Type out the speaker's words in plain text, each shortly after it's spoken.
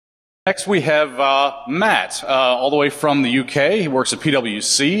Next we have Matt, all the way from the UK. He works at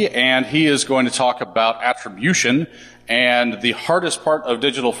PwC, and he is going to talk about attribution and the hardest part of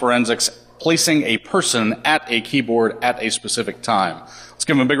digital forensics, placing a person at a keyboard at a specific time. Let's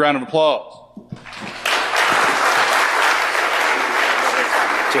give him a big round of applause.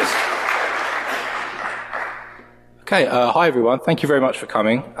 Cheers. Okay, hi everyone. Thank you very much for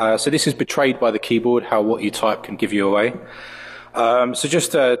coming. So this is Betrayed by the Keyboard, how what you type can give you away. So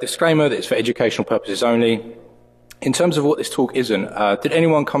just a disclaimer that it's for educational purposes only. In terms of what this talk isn't, did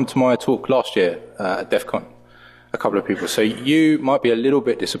anyone come to my talk last year at DEF CON? A couple of people. So you might be a little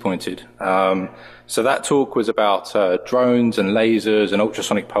bit disappointed. So that talk was about drones and lasers and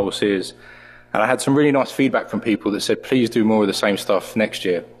ultrasonic pulses. And I had some really nice feedback from people that said, please do more of the same stuff next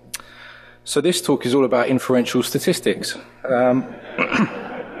year. So this talk is all about inferential statistics.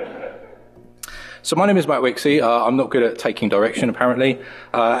 So my name is Matt Wixie. I'm not good at taking direction, apparently,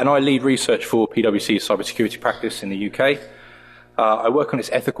 and I lead research for PwC's cybersecurity practice in the UK. I work on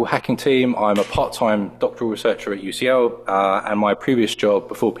its ethical hacking team. I'm a part-time doctoral researcher at UCL, and my previous job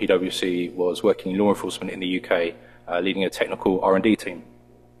before PwC was working in law enforcement in the UK, leading a technical R&D team.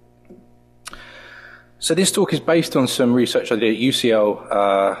 So this talk is based on some research I did at UCL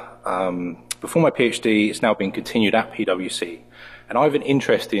before my PhD. It's now being continued at PwC. And I have an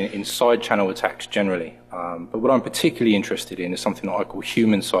interest in side channel attacks generally. But what I'm particularly interested in is something that I call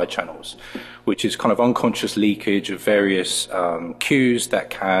human side channels, which is kind of unconscious leakage of various cues that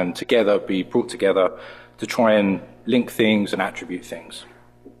can together be brought together to try and link things and attribute things.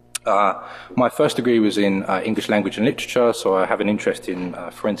 My first degree was in English language and literature, so I have an interest in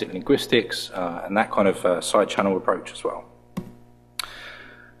forensic linguistics and that kind of side channel approach as well.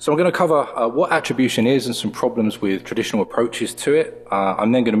 So I'm going to cover what attribution is and some problems with traditional approaches to it.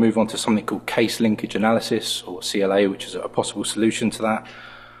 I'm then going to move on to something called case linkage analysis, or CLA, which is a possible solution to that.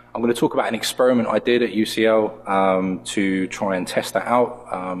 I'm going to talk about an experiment I did at UCL to try and test that out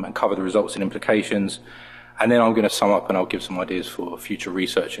and cover the results and implications. And then I'm going to sum up and I'll give some ideas for future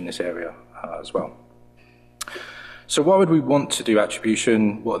research in this area as well. So why would we want to do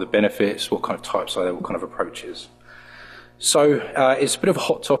attribution? What are the benefits? What kind of types are there? What kind of approaches? So it's a bit of a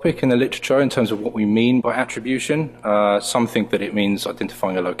hot topic in the literature in terms of what we mean by attribution. Some think that it means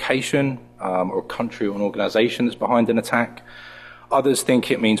identifying a location or a country or an organization that's behind an attack. Others think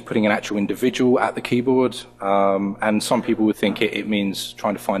it means putting an actual individual at the keyboard. And some people would think it means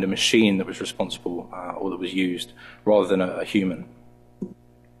trying to find a machine that was responsible or that was used rather than a human.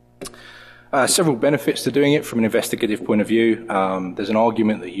 Several benefits to doing it from an investigative point of view. There's an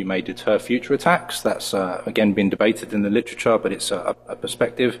argument that you may deter future attacks. That's, again, been debated in the literature, but it's a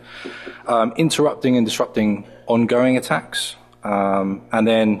perspective. Interrupting and disrupting ongoing attacks. And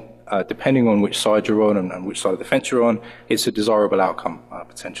then, depending on which side you're on and which side of the fence you're on, it's a desirable outcome,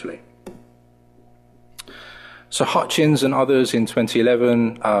 potentially. So Hutchins and others in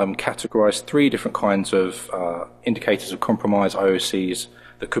 2011 categorized 3 different kinds of indicators of compromise, IOCs,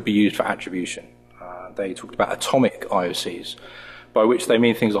 that could be used for attribution. They talked about atomic IOCs, by which they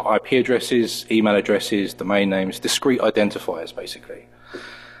mean things like IP addresses, email addresses, domain names, discrete identifiers, basically.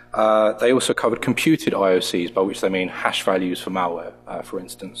 They also covered computed IOCs, by which they mean hash values for malware, for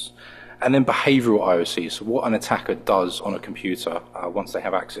instance. And then behavioral IOCs, so what an attacker does on a computer once they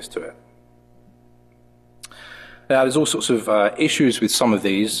have access to it. Now, there's all sorts of issues with some of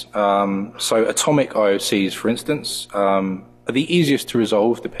these. So atomic IOCs, for instance, are the easiest to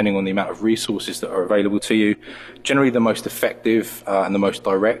resolve depending on the amount of resources that are available to you, generally the most effective and the most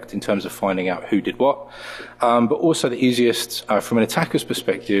direct in terms of finding out who did what, but also the easiest from an attacker's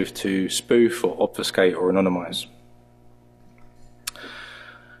perspective to spoof or obfuscate or anonymize.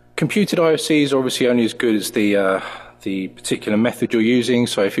 Computed IOCs are obviously only as good as the particular method you're using.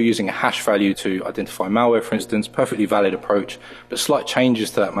 So if you're using a hash value to identify malware, for instance, perfectly valid approach, but slight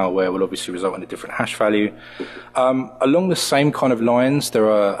changes to that malware will obviously result in a different hash value. Along the same kind of lines, there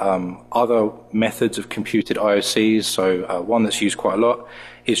are other methods of computed IOCs. So one that's used quite a lot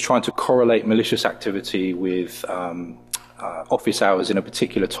is trying to correlate malicious activity with office hours in a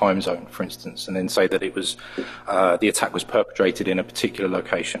particular time zone, for instance, and then say that it was the attack was perpetrated in a particular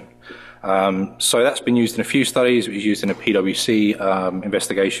location. So that's been used in a few studies. It was used in a PwC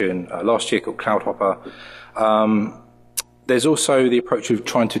investigation last year called Cloudhopper. There's also the approach of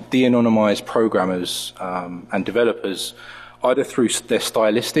trying to de-anonymize programmers and developers either through their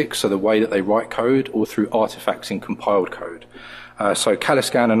stylistics, so the way that they write code, or through artifacts in compiled code. So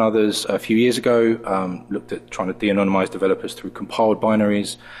Caliscan and others a few years ago looked at trying to de-anonymize developers through compiled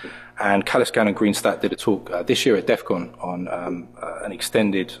binaries. And Caliscan and Greenstat did a talk this year at DEF CON on an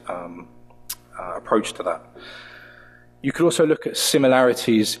extended approach to that. You could also look at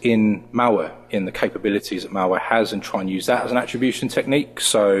similarities in malware, in the capabilities that malware has, and try and use that as an attribution technique.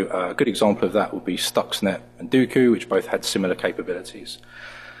 So a good example of that would be Stuxnet and Dooku, which both had similar capabilities.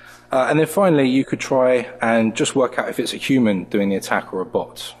 And then finally, you could try and just work out if it's a human doing the attack or a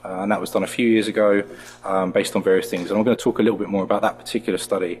bot. And that was done a few years ago based on various things. And I'm going to talk a little bit more about that particular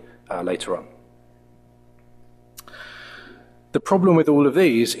study later on. The problem with all of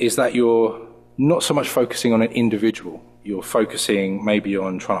these is that you're not so much focusing on an individual. You're focusing maybe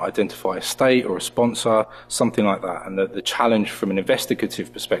on trying to identify a state or a sponsor, something like that. And the challenge from an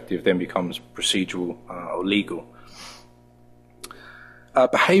investigative perspective then becomes procedural or legal.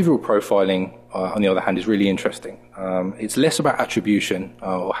 Behavioral profiling, on the other hand, is really interesting. It's less about attribution,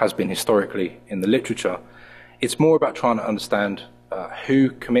 or has been historically in the literature. It's more about trying to understand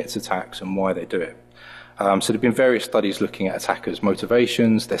who commits attacks and why they do it. So there have been various studies looking at attackers'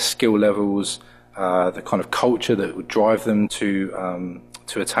 motivations, their skill levels, the kind of culture that would drive them to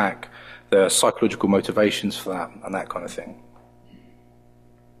attack, the psychological motivations for that, and that kind of thing.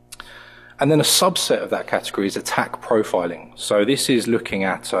 And then a subset of that category is attack profiling. So this is looking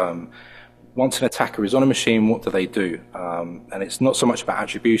at once an attacker is on a machine, what do they do? And it's not so much about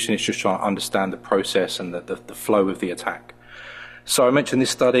attribution, it's just trying to understand the process and the flow of the attack. So I mentioned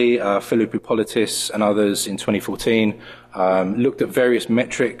this study, Philip Hippolytis and others in 2014 looked at various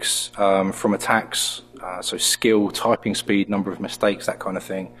metrics from attacks, so skill, typing speed, number of mistakes, that kind of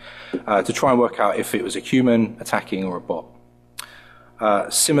thing, to try and work out if it was a human attacking or a bot.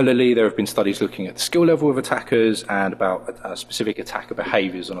 Similarly, there have been studies looking at the skill level of attackers and about specific attacker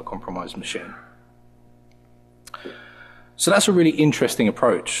behaviours on a compromised machine. So that's a really interesting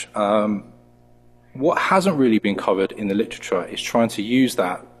approach. What hasn't really been covered in the literature is trying to use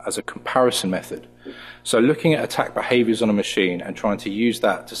that as a comparison method. So looking at attack behaviours on a machine and trying to use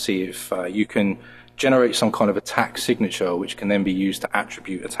that to see if you can generate some kind of attack signature which can then be used to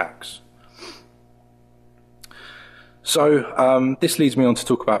attribute attacks. So this leads me on to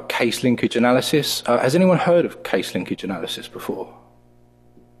talk about case linkage analysis. Has anyone heard of case linkage analysis before?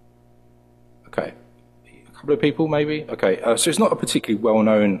 Okay, a couple of people maybe? Okay, so it's not a particularly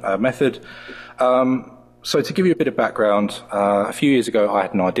well-known method. So to give you a bit of background, a few years ago I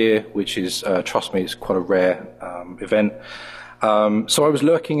had an idea, which is, trust me, it's quite a rare event. So I was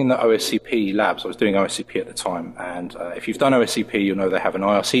lurking in the OSCP labs. I was doing OSCP at the time, and if you've done OSCP, you'll know they have an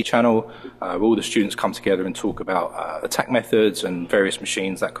IRC channel where all the students come together and talk about attack methods and various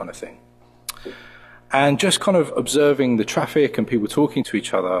machines, that kind of thing. And just kind of observing the traffic and people talking to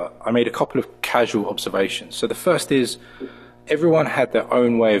each other, I made a couple of casual observations. So the first is everyone had their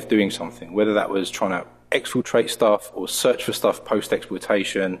own way of doing something, whether that was trying to exfiltrate stuff or search for stuff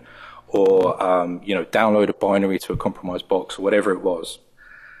post-exploitation, or download a binary to a compromised box, or whatever it was.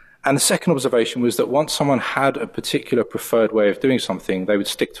 And the second observation was that once someone had a particular preferred way of doing something, they would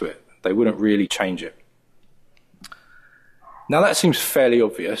stick to it. They wouldn't really change it. Now that seems fairly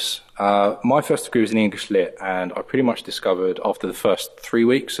obvious. My first degree was in English Lit, and I pretty much discovered after the first 3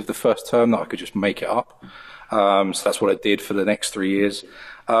 weeks of the first term that I could just make it up. So that's what I did for the next 3 years.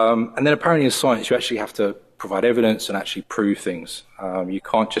 And then apparently in science you actually have to provide evidence and actually prove things. You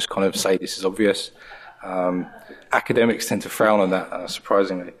can't just kind of say this is obvious. Academics tend to frown on that,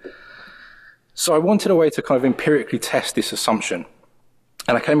 surprisingly. So I wanted a way to kind of empirically test this assumption.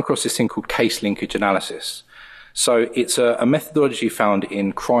 And I came across this thing called case linkage analysis. So it's a methodology found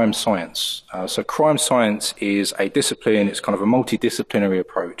in crime science. So crime science is a discipline, it's kind of a multidisciplinary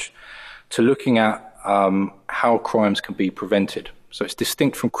approach to looking at how crimes can be prevented. So it's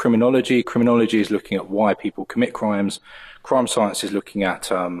distinct from criminology. Criminology is looking at why people commit crimes. Crime science is looking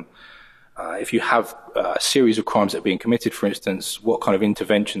at if you have a series of crimes that are being committed, for instance, what kind of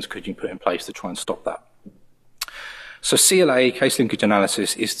interventions could you put in place to try and stop that? So CLA, case linkage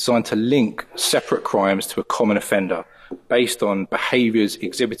analysis, is designed to link separate crimes to a common offender based on behaviours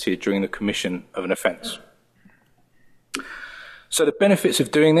exhibited during the commission of an offence. So the benefits of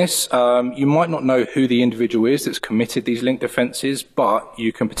doing this, you might not know who the individual is that's committed these linked offences, but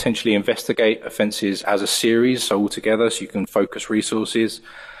you can potentially investigate offences as a series, so all together, so you can focus resources.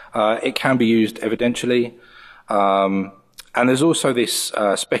 It can be used evidentially. And there's also this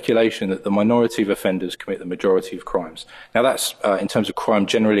speculation that the minority of offenders commit the majority of crimes. Now that's, in terms of crime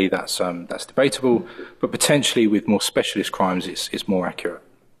generally, that's debatable, but potentially with more specialist crimes, it's more accurate.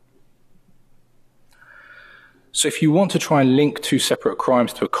 So if you want to try and link two separate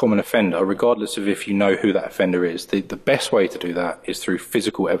crimes to a common offender, regardless of if you know who that offender is, the best way to do that is through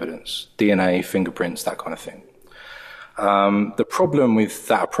physical evidence, DNA, fingerprints, that kind of thing. The problem with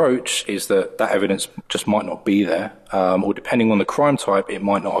that approach is that that evidence just might not be there, or depending on the crime type, it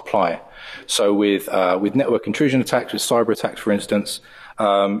might not apply. So with network intrusion attacks, with cyber attacks, for instance,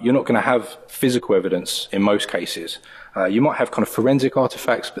 you're not going to have physical evidence in most cases. You might have kind of forensic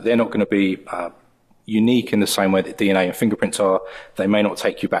artifacts, but they're not going to be unique in the same way that DNA and fingerprints are. They may not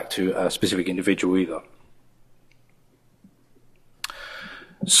take you back to a specific individual either.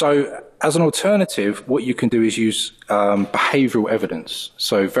 So as an alternative, what you can do is use behavioral evidence.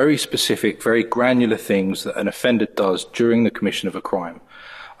 So very specific, very granular things that an offender does during the commission of a crime.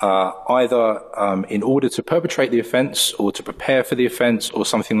 Either in order to perpetrate the offence or to prepare for the offence, or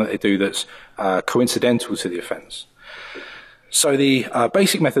something that they do that's coincidental to the offence. So the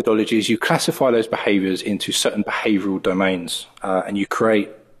basic methodology is you classify those behaviours into certain behavioural domains, and you create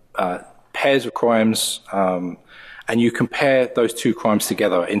pairs of crimes, and you compare those two crimes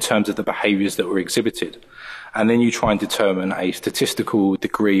together in terms of the behaviours that were exhibited. And then you try and determine a statistical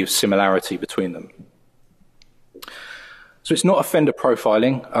degree of similarity between them. So it's not offender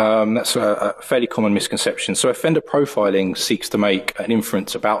profiling. That's a fairly common misconception. So offender profiling seeks to make an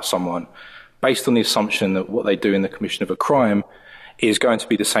inference about someone based on the assumption that what they do in the commission of a crime is going to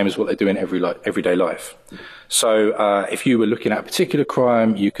be the same as what they do in everyday life. So if you were looking at a particular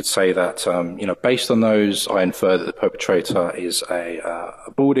crime, you could say that, based on those, I infer that the perpetrator is a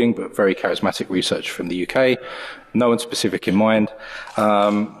balding but very charismatic researcher from the UK. No one specific in mind.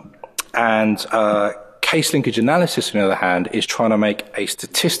 Case linkage analysis, on the other hand, is trying to make a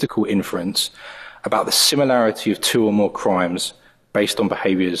statistical inference about the similarity of two or more crimes based on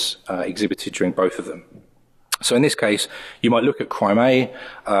behaviours exhibited during both of them. So in this case, you might look at crime A,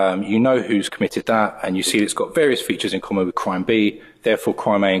 you know who's committed that, and you see it's got various features in common with crime B, therefore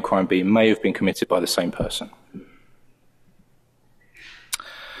crime A and crime B may have been committed by the same person.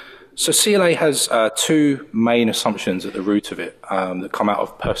 So CLA has two main assumptions at the root of it that come out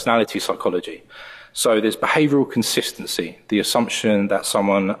of personality psychology. So there's behavioural consistency, the assumption that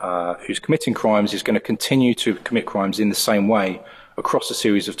someone who's committing crimes is going to continue to commit crimes in the same way across a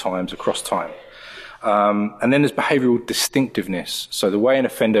series of times, across time. And then there's behavioural distinctiveness. So the way an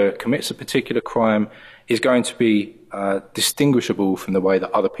offender commits a particular crime is going to be distinguishable from the way that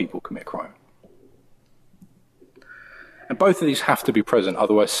other people commit crime. And both of these have to be present,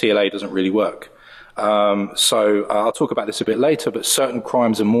 otherwise CLA doesn't really work. I'll talk about this a bit later, but certain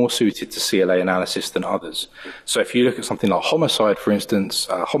crimes are more suited to CLA analysis than others. So if you look at something like homicide, for instance,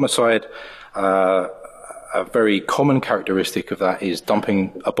 a very common characteristic of that is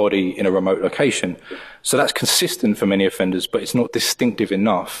dumping a body in a remote location. So that's consistent for many offenders, but it's not distinctive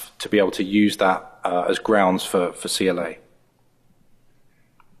enough to be able to use that as grounds for CLA.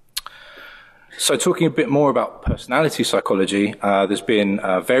 So talking a bit more about personality psychology, there's been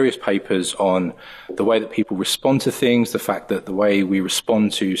various papers on the way that people respond to things, the fact that the way we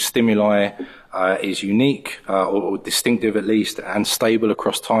respond to stimuli is unique, or distinctive at least, and stable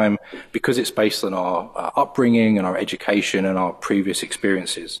across time because it's based on our upbringing and our education and our previous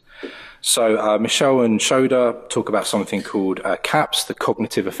experiences. So Michelle and Shoda talk about something called CAPS, the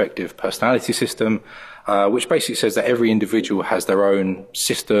Cognitive Affective Personality System, which basically says that every individual has their own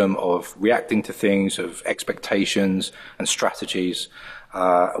system of reacting to things, of expectations and strategies,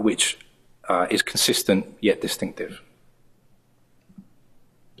 which is consistent yet distinctive.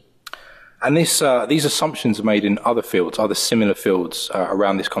 And these assumptions are made in other fields, other similar fields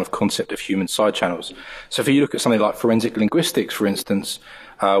around this kind of concept of human side channels. So if you look at something like forensic linguistics, for instance,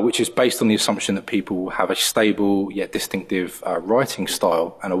 which is based on the assumption that people have a stable yet distinctive writing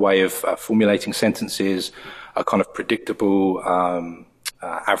style and a way of formulating sentences, a kind of predictable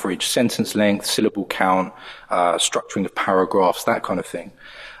average sentence length, syllable count, structuring of paragraphs, that kind of thing.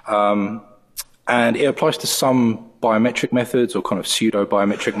 And it applies to some biometric methods or kind of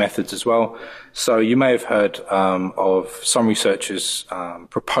pseudo-biometric methods as well. So you may have heard of some researchers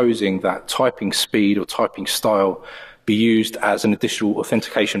proposing that typing speed or typing style be used as an additional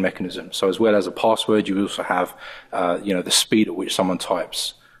authentication mechanism. So as well as a password, you also have the speed at which someone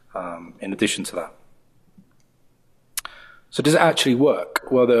types in addition to that. So does it actually work?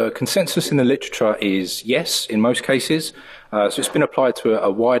 Well, the consensus in the literature is yes, in most cases. So it's been applied to a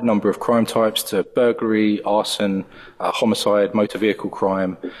wide number of crime types, to burglary, arson, homicide, motor vehicle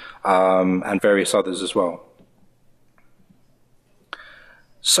crime, and various others as well.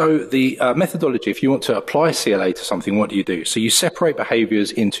 So the methodology, if you want to apply CLA to something, what do you do? So you separate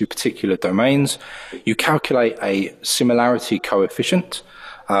behaviours into particular domains. You calculate a similarity coefficient,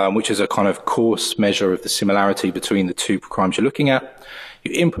 which is a kind of coarse measure of the similarity between the two crimes you're looking at.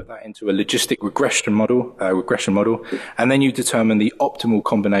 You input that into a logistic regression model, and then you determine the optimal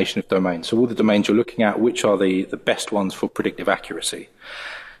combination of domains. So all the domains you're looking at, which are the best ones for predictive accuracy.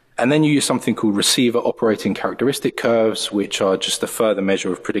 And then you use something called receiver operating characteristic curves, which are just a further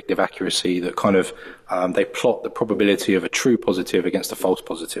measure of predictive accuracy that kind of, they plot the probability of a true positive against a false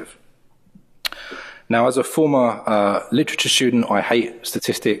positive. Now, as a former literature student, I hate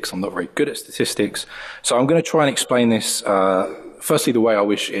statistics. I'm not very good at statistics. So I'm going to try and explain this, firstly, the way I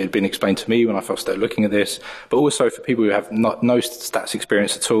wish it had been explained to me when I first started looking at this, but also for people who have no stats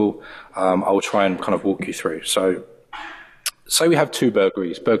experience at all, I will try and kind of walk you through. So, say we have two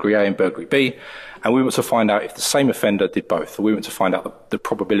burglaries, burglary A and burglary B, and we want to find out if the same offender did both, or we want to find out the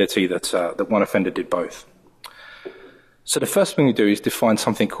probability that, that one offender did both. So the first thing we do is define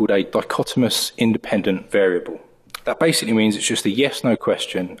something called a dichotomous independent variable. That basically means it's just a yes-no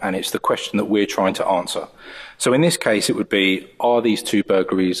question, and it's the question that we're trying to answer. So in this case, it would be, are these two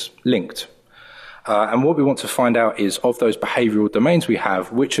burglaries linked? And what we want to find out is, of those behavioural domains we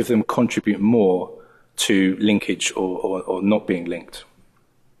have, which of them contribute more to linkage or not being linked.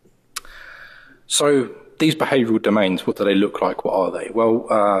 So these behavioural domains, what do they look like? What are they? Well,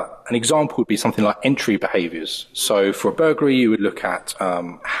 an example would be something like entry behaviours. So for a burglary, you would look at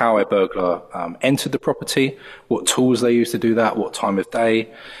how a burglar entered the property, what tools they used to do that, what time of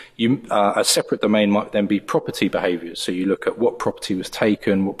day. A separate domain might then be property behaviours. So you look at what property was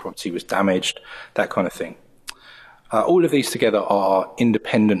taken, what property was damaged, that kind of thing. All of these together are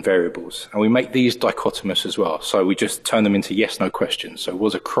independent variables, and we make these dichotomous as well. So we just turn them into yes-no questions. So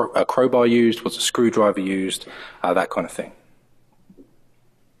was a crowbar used? Was a screwdriver used? That kind of thing.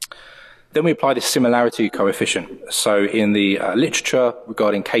 Then we apply the similarity coefficient. So in the literature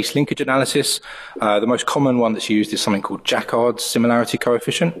regarding case linkage analysis, the most common one that's used is something called Jacquard's similarity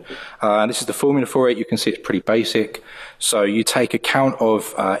coefficient. This is the formula for it. You can see it's pretty basic. So you take account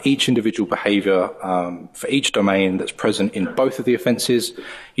of each individual behaviour for each domain that's present in both of the offences.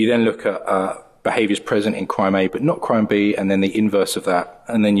 You then look at behaviours present in crime A but not crime B, and then the inverse of that,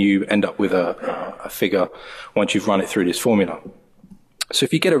 and then you end up with a figure once you've run it through this formula. So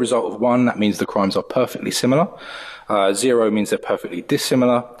if you get a result of 1, that means the crimes are perfectly similar. 0 means they're perfectly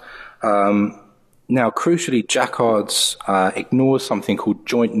dissimilar. Now, crucially, Jacquard's ignores something called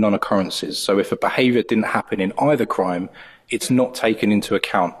joint non-occurrences. So if a behaviour didn't happen in either crime, it's not taken into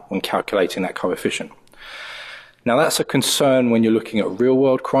account when calculating that coefficient. Now, that's a concern when you're looking at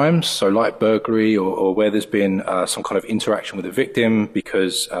real-world crimes, so like burglary or where there's been some kind of interaction with a victim,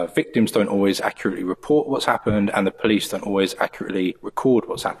 because victims don't always accurately report what's happened and the police don't always accurately record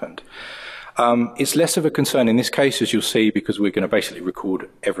what's happened. It's less of a concern in this case, as you'll see, because we're going to basically record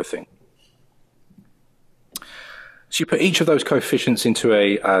everything. So you put each of those coefficients into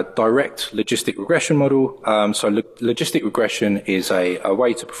a direct logistic regression model. So logistic regression is a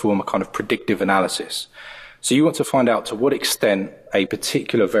way to perform a kind of predictive analysis. So you want to find out to what extent a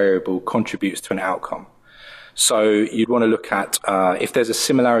particular variable contributes to an outcome. So you'd want to look at if there's a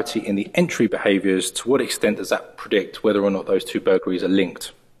similarity in the entry behaviours, to what extent does that predict whether or not those two burglaries are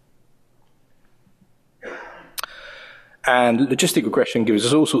linked. And logistic regression gives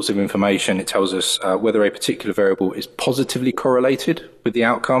us all sorts of information. It tells us whether a particular variable is positively correlated with the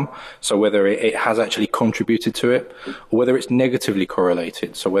outcome, so whether it has actually contributed to it, or whether it's negatively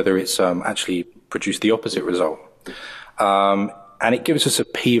correlated, so whether it's actually produced the opposite result. And it gives us a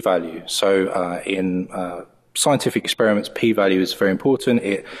p-value. So in scientific experiments, p-value is very important.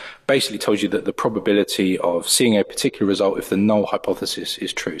 It basically tells you that the probability of seeing a particular result if the null hypothesis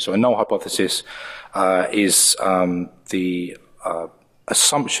is true. So a null hypothesis is the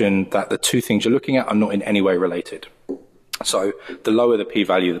assumption that the two things you're looking at are not in any way related. So the lower the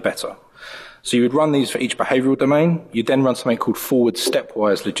p-value, the better. So you would run these for each behavioural domain. You'd then run something called forward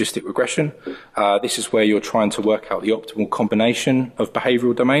stepwise logistic regression. This is where you're trying to work out the optimal combination of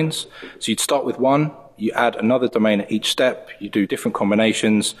behavioural domains. So you'd start with one, you add another domain at each step, you do different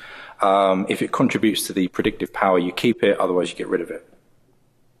combinations. If it contributes to the predictive power, you keep it, otherwise you get rid of it.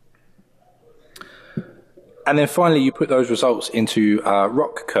 And then finally, you put those results into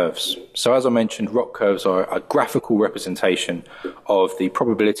ROC curves. So as I mentioned, ROC curves are a graphical representation of the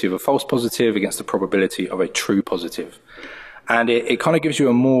probability of a false positive against the probability of a true positive. And it kind of gives you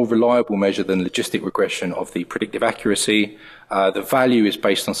a more reliable measure than logistic regression of the predictive accuracy. The value is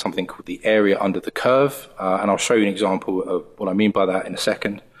based on something called the area under the curve. And I'll show you an example of what I mean by that in a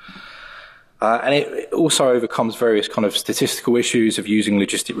second. And it also overcomes various kind of statistical issues of using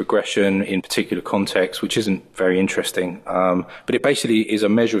logistic regression in particular contexts, which isn't very interesting. But it basically is a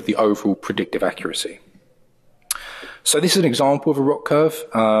measure of the overall predictive accuracy. So this is an example of a ROC curve.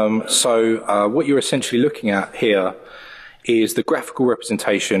 What you're essentially looking at here is the graphical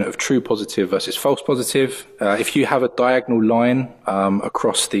representation of true positive versus false positive. If you have a diagonal line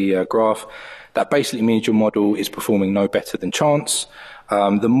across the graph, that basically means your model is performing no better than chance.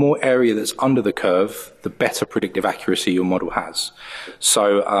 The more area that's under the curve, the better predictive accuracy your model has.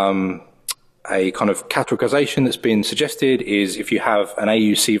 So a kind of categorization that's been suggested is if you have an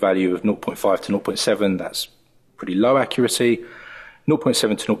AUC value of 0.5 to 0.7, that's pretty low accuracy.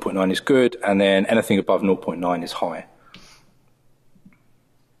 0.7 to 0.9 is good, and then anything above 0.9 is high.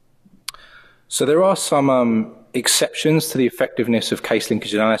 So there are some exceptions to the effectiveness of case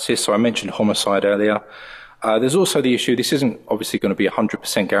linkage analysis. So I mentioned homicide earlier. There's also the issue, this isn't obviously going to be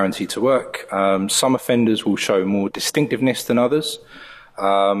 100% guaranteed to work. Some offenders will show more distinctiveness than others.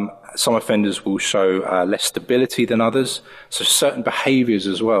 Some offenders will show less stability than others. So certain behaviours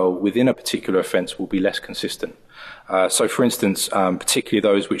as well within a particular offence will be less consistent. So for instance, particularly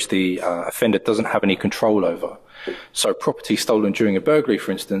those which the offender doesn't have any control over. So property stolen during a burglary,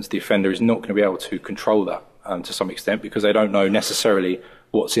 for instance, the offender is not going to be able to control that to some extent because they don't know necessarily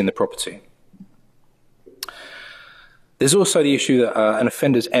what's in the property. There's also the issue that an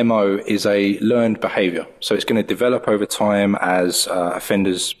offender's MO is a learned behaviour. So it's going to develop over time as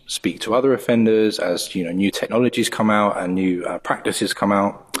offenders speak to other offenders, as new technologies come out and new practices come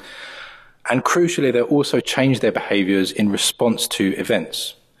out. And crucially, they'll also change their behaviours in response to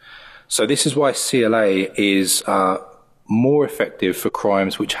events. So this is why CLA is more effective for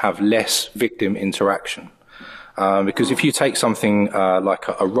crimes which have less victim interaction. Because if you take something like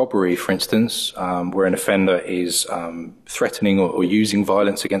a robbery, for instance, where an offender is threatening or using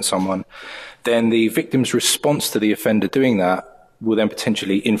violence against someone, then the victim's response to the offender doing that will then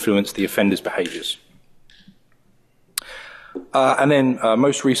potentially influence the offender's behaviours. And then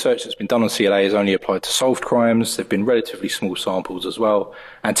most research that's been done on CLA is only applied to solved crimes. There have been relatively small samples as well,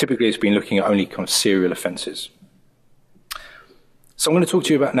 and typically it's been looking at only kind of serial offences. So I'm going to talk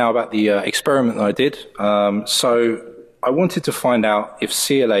to you now about the experiment that I did. So I wanted to find out if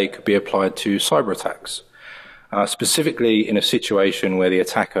CLA could be applied to cyber attacks, specifically in a situation where the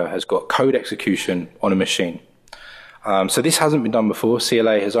attacker has got code execution on a machine. So this hasn't been done before.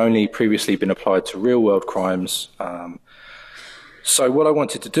 CLA has only previously been applied to real-world crimes. So what I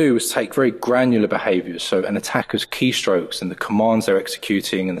wanted to do was take very granular behaviours, so an attacker's keystrokes and the commands they're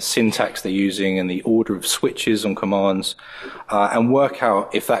executing and the syntax they're using and the order of switches on commands, and work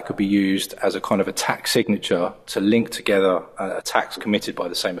out if that could be used as a kind of attack signature to link together attacks committed by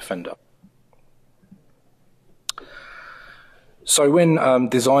the same offender. So when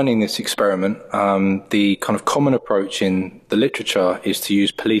designing this experiment, the kind of common approach in the literature is to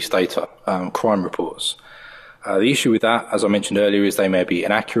use police data, crime reports. The issue with that, as I mentioned earlier, is they may be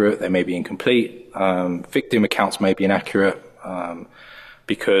inaccurate, they may be incomplete, victim accounts may be inaccurate,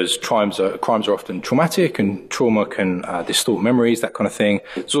 because crimes are often traumatic and trauma can distort memories, that kind of thing.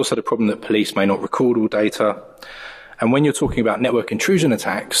 There's also the problem that police may not record all data. And when you're talking about network intrusion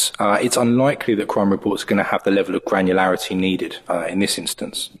attacks, it's unlikely that crime reports are going to have the level of granularity needed in this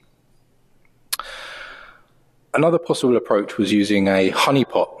instance. Another possible approach was using a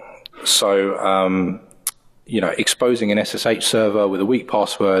honeypot. So, exposing an SSH server with a weak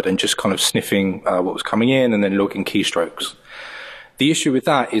password and just kind of sniffing what was coming in and then logging keystrokes. The issue with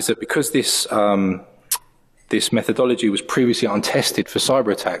that is that because this methodology was previously untested for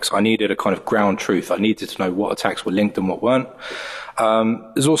cyber attacks, I needed a kind of ground truth. I needed to know what attacks were linked and what weren't.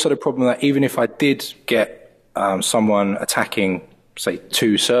 There's also the problem that even if I did get someone attacking, say,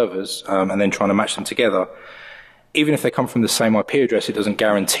 2 servers and then trying to match them together, even if they come from the same IP address, it doesn't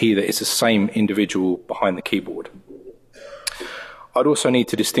guarantee that it's the same individual behind the keyboard. I'd also need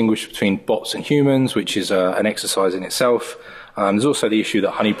to distinguish between bots and humans, which is an exercise in itself. There's also the issue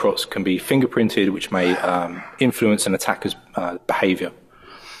that honeypots can be fingerprinted, which may influence an attacker's behaviour.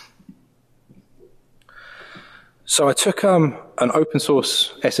 So I took an open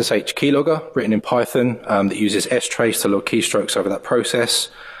source SSH keylogger written in Python that uses strace to log keystrokes over that process.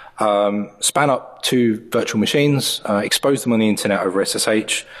 Span up 2 virtual machines, exposed them on the internet over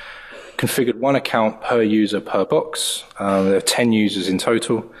SSH, configured 1 account per user per box. There are 10 users in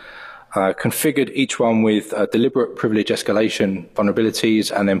total. Configured each one with deliberate privilege escalation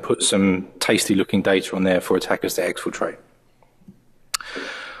vulnerabilities and then put some tasty looking data on there for attackers to exfiltrate.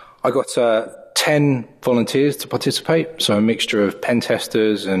 I got 10 volunteers to participate, so a mixture of pen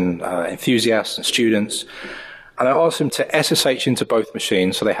testers and enthusiasts and students. And I asked them to SSH into both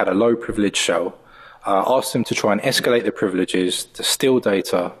machines, so they had a low privilege shell. Asked them to try and escalate their privileges, to steal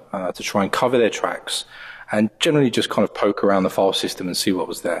data, to try and cover their tracks, and generally just kind of poke around the file system and see what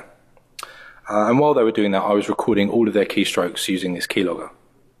was there. And while they were doing that, I was recording all of their keystrokes using this keylogger.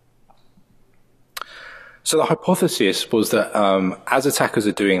 So the hypothesis was that as attackers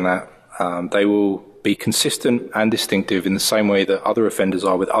are doing that, they will be consistent and distinctive in the same way that other offenders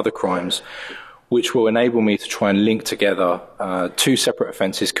are with other crimes, which will enable me to try and link together two separate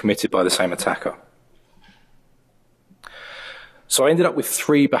offences committed by the same attacker. So I ended up with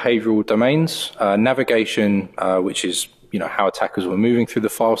three behavioural domains: navigation, which is how attackers were moving through the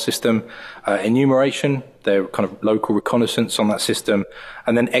file system; enumeration, their kind of local reconnaissance on that system;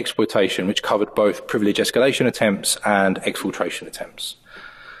 and then exploitation, which covered both privilege escalation attempts and exfiltration attempts.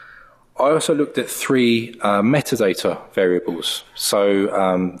 I also looked at three metadata variables.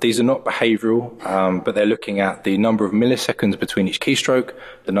 So these are not behavioural, but they're looking at the number of milliseconds between each keystroke,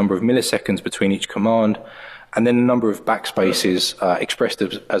 the number of milliseconds between each command, and then the number of backspaces expressed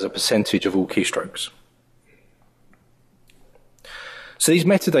as a percentage of all keystrokes. So these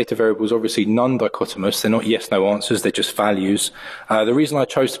metadata variables are obviously non-dichotomous. They're not yes-no answers, they're just values. The reason I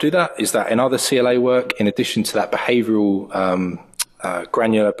chose to do that is that in other CLA work, in addition to that behavioural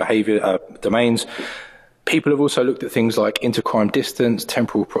granular behaviour domains, people have also looked at things like intercrime distance,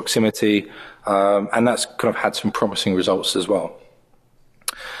 temporal proximity, and that's kind of had some promising results as well.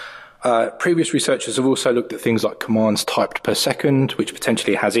 Previous researchers have also looked at things like commands typed per second, which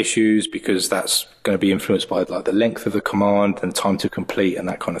potentially has issues because that's going to be influenced by like the length of the command and time to complete and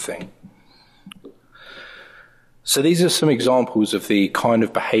that kind of thing. So these are some examples of the kind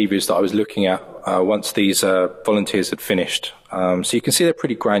of behaviours that I was looking at once these volunteers had finished. So you can see they're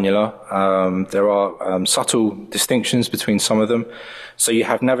pretty granular. There are subtle distinctions between some of them. So you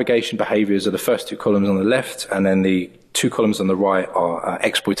have navigation behaviours are the first two columns on the left, and then the two columns on the right are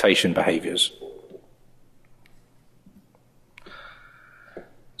exploitation behaviours.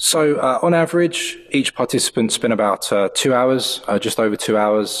 So on average, each participant spent about 2 hours, just over 2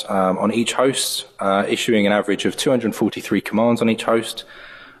 hours on each host, issuing an average of 243 commands on each host.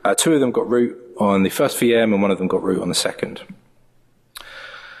 Two of them got root on the first VM and one of them got root on the second.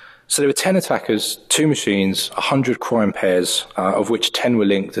 So there were 10 attackers, 2 machines, 100 crime pairs, of which 10 were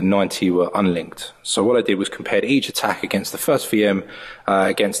linked and 90 were unlinked. So what I did was compared each attack against the first VM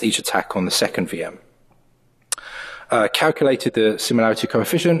against each attack on the second VM. Calculated the similarity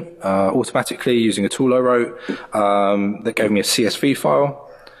coefficient automatically using a tool I wrote that gave me a CSV file.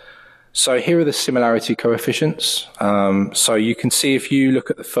 So here are the similarity coefficients. So you can see if you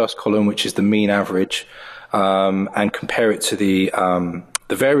look at the first column, which is the mean average, and compare it to the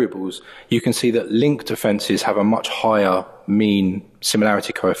variables, you can see that linked offences have a much higher mean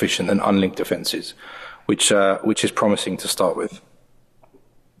similarity coefficient than unlinked offences, which is promising to start with.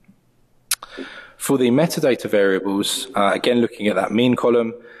 For the metadata variables, again looking at that mean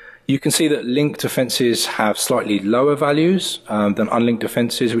column, you can see that linked offences have slightly lower values than unlinked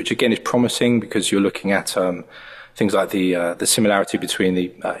offences, which again is promising because you're looking at things like the similarity between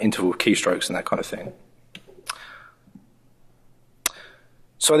the interval keystrokes and that kind of thing.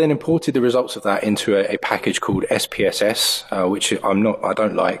 So I then imported the results of that into a package called SPSS, which I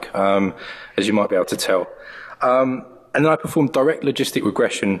don't like, as you might be able to tell. And then I performed direct logistic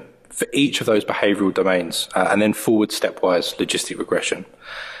regression for each of those behavioural domains, and then forward stepwise logistic regression.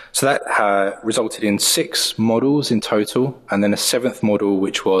 So that resulted in 6 models in total, and then a 7th model,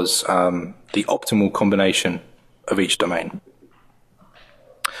 which was the optimal combination of each domain.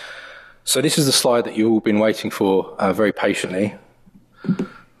 So this is the slide that you've all been waiting for very patiently.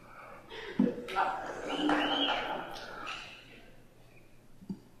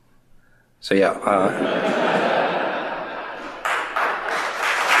 So yeah,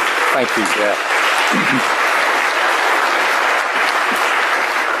 thank you. Yeah.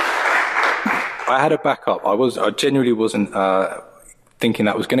 I had a backup. I genuinely wasn't thinking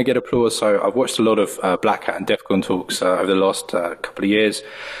that was going to get applause. So I've watched a lot of Black Hat and DEF CON talks over the last couple of years.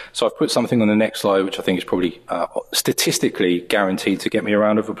 So I've put something on the next slide, which I think is probably statistically guaranteed to get me a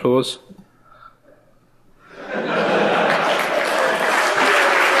round of applause.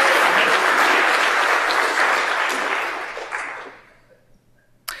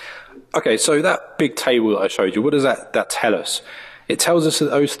 Okay, so that big table that I showed you, what does that tell us? It tells us that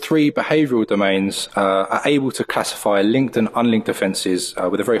those 3 behavioural domains are able to classify linked and unlinked offences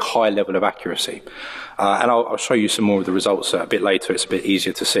with a very high level of accuracy. And I'll show you some more of the results a bit later. It's a bit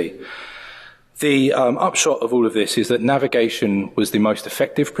easier to see. The upshot of all of this is that navigation was the most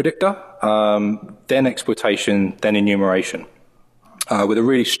effective predictor, then exploitation, then enumeration, with a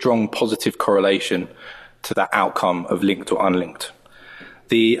really strong positive correlation to that outcome of linked or unlinked.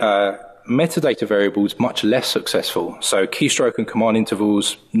 The Metadata variables, much less successful. So keystroke and command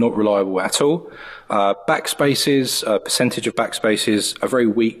intervals, not reliable at all. Backspaces, percentage of backspaces, a very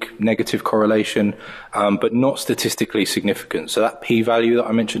weak negative correlation, but not statistically significant. So that p-value that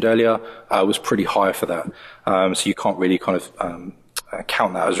I mentioned earlier was pretty high for that. So you can't really kind of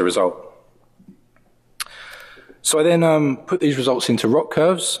count that as a result. So I then put these results into ROC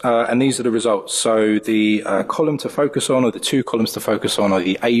curves, and these are the results. So the column to focus on, or the two columns to focus on, are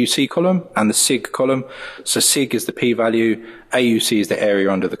the AUC column and the SIG column. So SIG is the p-value, AUC is the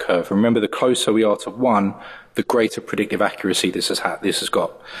area under the curve. Remember, the closer we are to 1, the greater predictive accuracy this has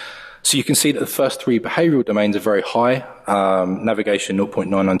got. So you can see that the first 3 behavioral domains are very high. Navigation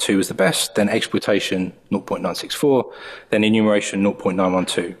 0.992 is the best, then exploitation 0.964, then enumeration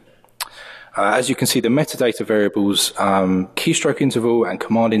 0.912. As you can see, the metadata variables, keystroke interval and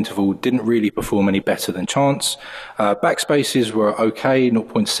command interval, didn't really perform any better than chance. Backspaces were okay,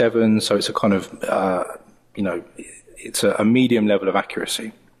 0.7, so it's a kind of, it's a medium level of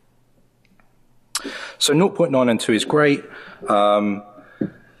accuracy. So 0.992 is great. Now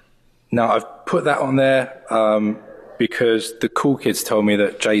I've put that on there because the cool kids tell me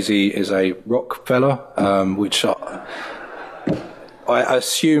that Jay-Z is a rock fella, which I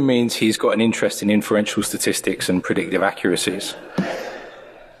assume means he's got an interest in inferential statistics and predictive accuracies.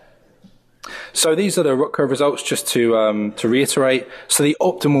 So these are the ROC curve results, just to reiterate. So the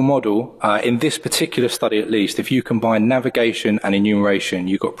optimal model, in this particular study at least, if you combine navigation and enumeration,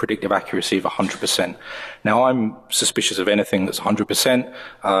 you've got predictive accuracy of 100%. Now I'm suspicious of anything that's 100%,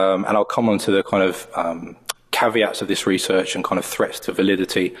 and I'll come on to the kind of caveats of this research and kind of threats to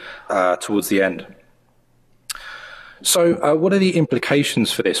validity towards the end. So what are the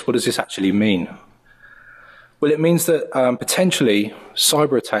implications for this? What does this actually mean? Well, it means that potentially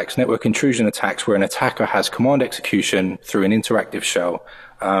cyber attacks, network intrusion attacks, where an attacker has command execution through an interactive shell,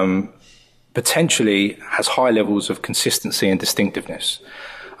 potentially has high levels of consistency and distinctiveness,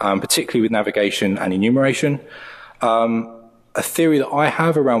 particularly with navigation and enumeration. A theory that I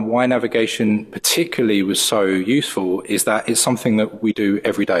have around why navigation particularly was so useful is that it's something that we do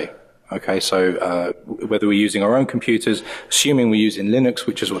every day. Okay, so whether we're using our own computers, assuming we're using Linux,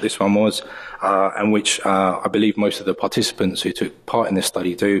 which is what this one was, and which I believe most of the participants who took part in this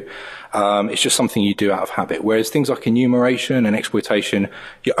study do, it's just something you do out of habit. Whereas things like enumeration and exploitation,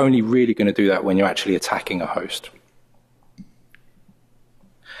 you're only really going to do that when you're actually attacking a host.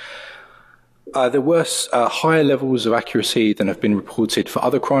 There were higher levels of accuracy than have been reported for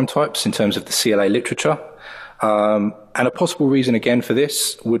other crime types in terms of the CLA literature. And a possible reason, again, for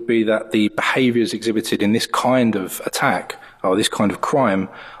this would be that the behaviours exhibited in this kind of attack, or this kind of crime,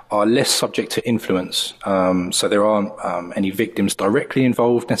 are less subject to influence. So there aren't any victims directly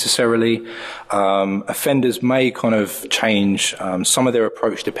involved necessarily. Offenders may kind of change some of their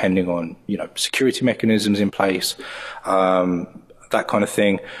approach depending on, security mechanisms in place, that kind of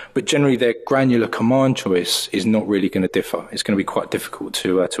thing. But generally, their granular command choice is not really going to differ. It's going to be quite difficult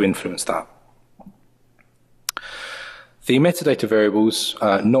to influence that. The metadata variables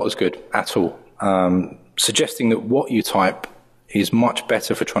are not as good at all, suggesting that what you type is much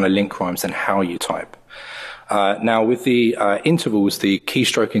better for trying to link crimes than how you type. Now, with the intervals, the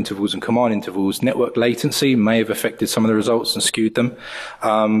keystroke intervals and command intervals, network latency may have affected some of the results and skewed them.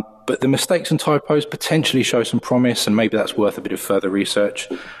 But the mistakes and typos potentially show some promise, and maybe that's worth a bit of further research.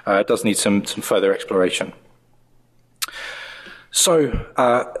 It does need some further exploration. So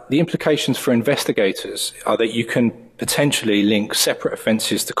the implications for investigators are that you can potentially link separate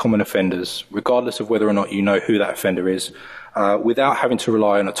offences to common offenders, regardless of whether or not you know who that offender is, without having to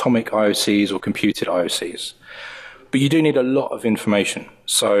rely on atomic IOCs or computed IOCs. But you do need a lot of information,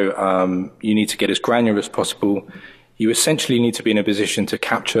 so you need to get as granular as possible. You essentially need to be in a position to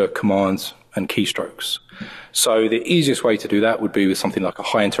capture commands and keystrokes. So the easiest way to do that would be with something like a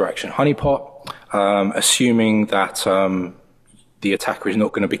high interaction honeypot, assuming that the attacker is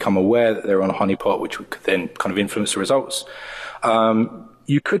not going to become aware that they're on a honeypot, which could then kind of influence the results.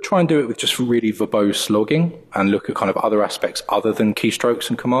 You could try and do it with just really verbose logging and look at kind of other aspects other than keystrokes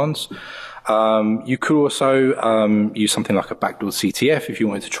and commands. You could also use something like a backdoor CTF if you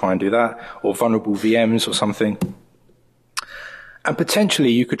wanted to try and do that, or vulnerable VMs or something. And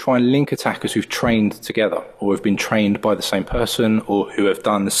potentially you could try and link attackers who've trained together, or have been trained by the same person, or who have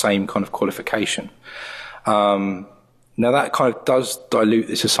done the same kind of qualification. Now that kind of does dilute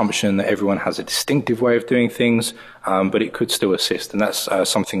this assumption that everyone has a distinctive way of doing things, but it could still assist, and that's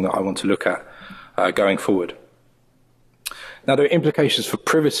something that I want to look at going forward. Now there are implications for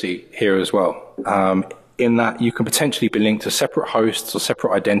privacy here as well, in that you can potentially be linked to separate hosts or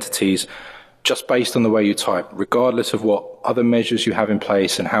separate identities just based on the way you type, regardless of what other measures you have in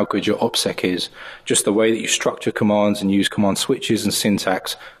place and how good your OPSEC is, just the way that you structure commands and use command switches and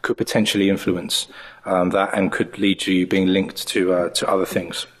syntax could potentially influence that and could lead to you being linked to other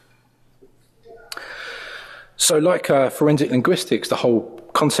things. So like forensic linguistics, the whole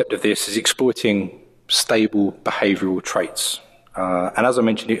concept of this is exploiting stable behavioral traits. And as I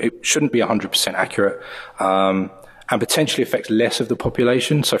mentioned, it shouldn't be 100% accurate and potentially affects less of the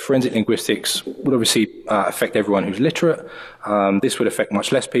population. So forensic linguistics would obviously affect everyone who's literate. This would affect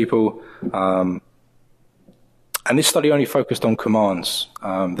much less people. And this study only focused on commands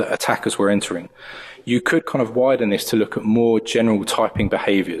that attackers were entering. You could kind of widen this to look at more general typing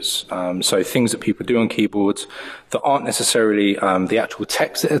behaviours. So things that people do on keyboards that aren't necessarily the actual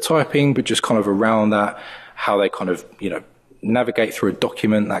text that they're typing, but just kind of around that, how they kind of, navigate through a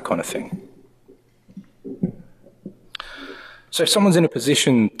document, that kind of thing. So if someone's in a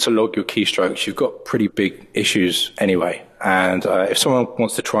position to log your keystrokes, you've got pretty big issues anyway. And if someone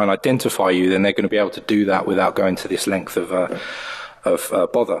wants to try and identify you, then they're going to be able to do that without going to this length of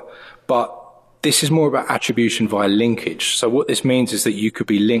bother. But this is more about attribution via linkage. So what this means is that you could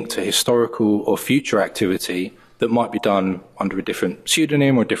be linked to historical or future activity that might be done under a different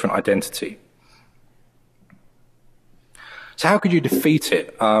pseudonym or a different identity. So how could you defeat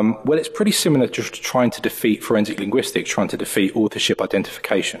it? Well, it's pretty similar to trying to defeat forensic linguistics, trying to defeat authorship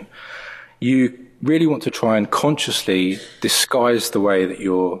identification. You really want to try and consciously disguise the way that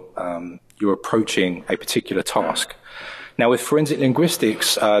you're approaching a particular task. Now, with forensic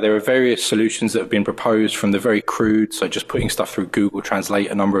linguistics, there are various solutions that have been proposed, from the very crude, so just putting stuff through Google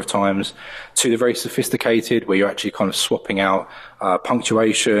Translate a number of times, to the very sophisticated, where you're actually kind of swapping out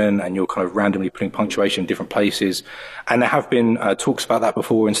punctuation and you're kind of randomly putting punctuation in different places. And there have been talks about that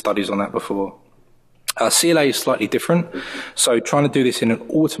before and studies on that before. CLA is slightly different, so trying to do this in an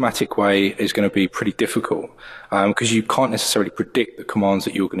automatic way is going to be pretty difficult because you can't necessarily predict the commands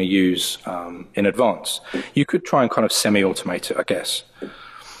that you're going to use in advance. You could try and kind of semi-automate it, I guess.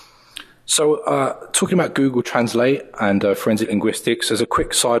 So talking about Google Translate and forensic linguistics, as a quick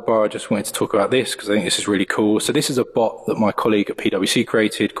sidebar, I just wanted to talk about this because I think this is really cool. So this is a bot that my colleague at PwC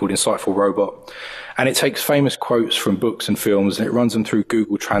created called Insightful Robot. And it takes famous quotes from books and films and it runs them through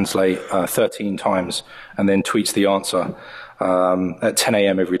Google Translate 13 times and then tweets the answer at 10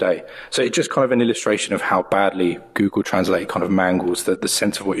 a.m. every day. So it's just kind of an illustration of how badly Google Translate kind of mangles the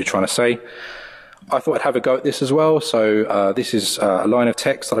sense of what you're trying to say. I thought I'd have a go at this as well. So this is a line of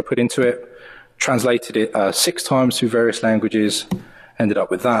text that I put into it, translated it 6 times through various languages, ended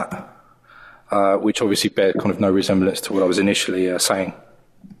up with that, which obviously bears kind of no resemblance to what I was initially saying.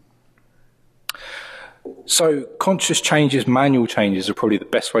 So conscious changes, manual changes are probably the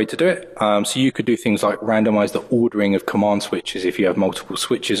best way to do it. So you could do things like randomize the ordering of command switches if you have multiple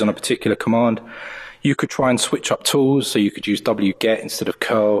switches on a particular command. You could try and switch up tools, so you could use wget instead of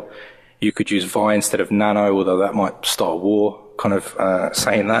curl. You could use vi instead of nano, although that might start a war, kind of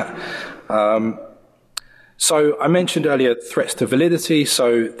saying that. So I mentioned earlier threats to validity.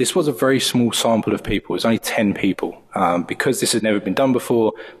 So this was a very small sample of people. It was only 10 people because this had never been done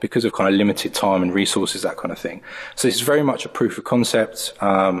before, because of kind of limited time and resources, that kind of thing. So this is very much a proof of concept.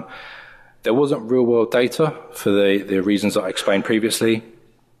 There wasn't real world data for the reasons that I explained previously.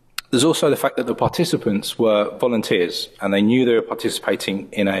 There's also the fact that the participants were volunteers and they knew they were participating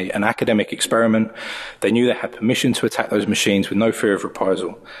in an academic experiment. They knew they had permission to attack those machines with no fear of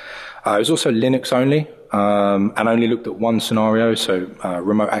reprisal. It was also Linux only and only looked at one scenario, so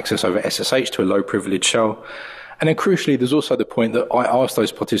remote access over SSH to a low privilege shell. And then crucially, there's also the point that I asked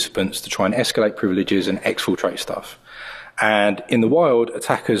those participants to try and escalate privileges and exfiltrate stuff. And in the wild,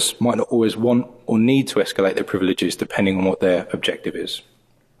 attackers might not always want or need to escalate their privileges depending on what their objective is.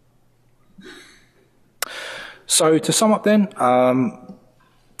 So to sum up then,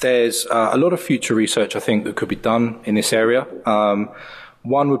 there's a lot of future research, I think, that could be done in this area.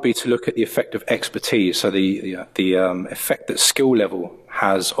 One would be to look at the effect of expertise, so the effect that skill level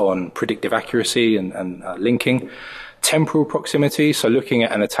has on predictive accuracy and linking. Temporal proximity, so looking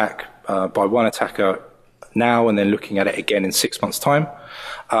at an attack by one attacker now and then looking at it again in 6 months' time.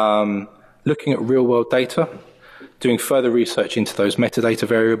 Looking at real-world data, doing further research into those metadata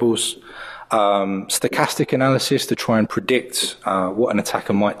variables. Stochastic analysis to try and predict what an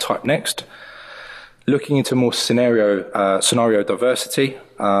attacker might type next. Looking into more scenario diversity.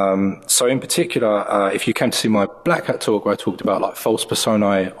 So in particular, if you came to see my Black Hat talk where I talked about like false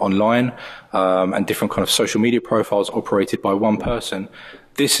personae online and different kind of social media profiles operated by one person,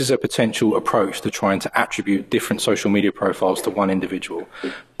 this is a potential approach to trying to attribute different social media profiles to one individual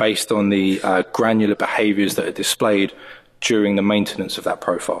based on the granular behaviours that are displayed during the maintenance of that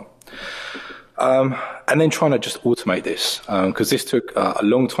profile. And then trying to just automate this, because this took a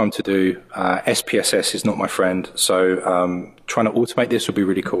long time to do. SPSS is not my friend, so trying to automate this would be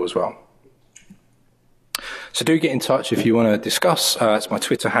really cool as well. So do get in touch if you want to discuss. It's my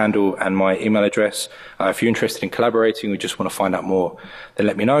Twitter handle and my email address. If you're interested in collaborating or just want to find out more, then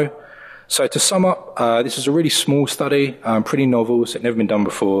let me know. So to sum up, this is a really small study, pretty novel, so it's never been done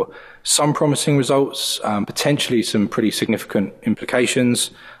before. Some promising results, potentially some pretty significant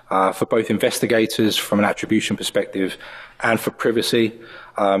implications for both investigators from an attribution perspective and for privacy.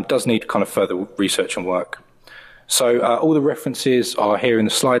 Does need kind of further research and work. So all the references are here in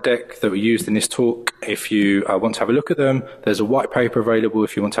the slide deck that were used in this talk. If you want to have a look at them, there's a white paper available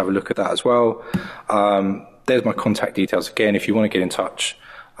if you want to have a look at that as well. There's my contact details again if you want to get in touch.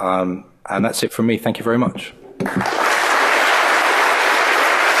 And that's it from me. Thank you very much.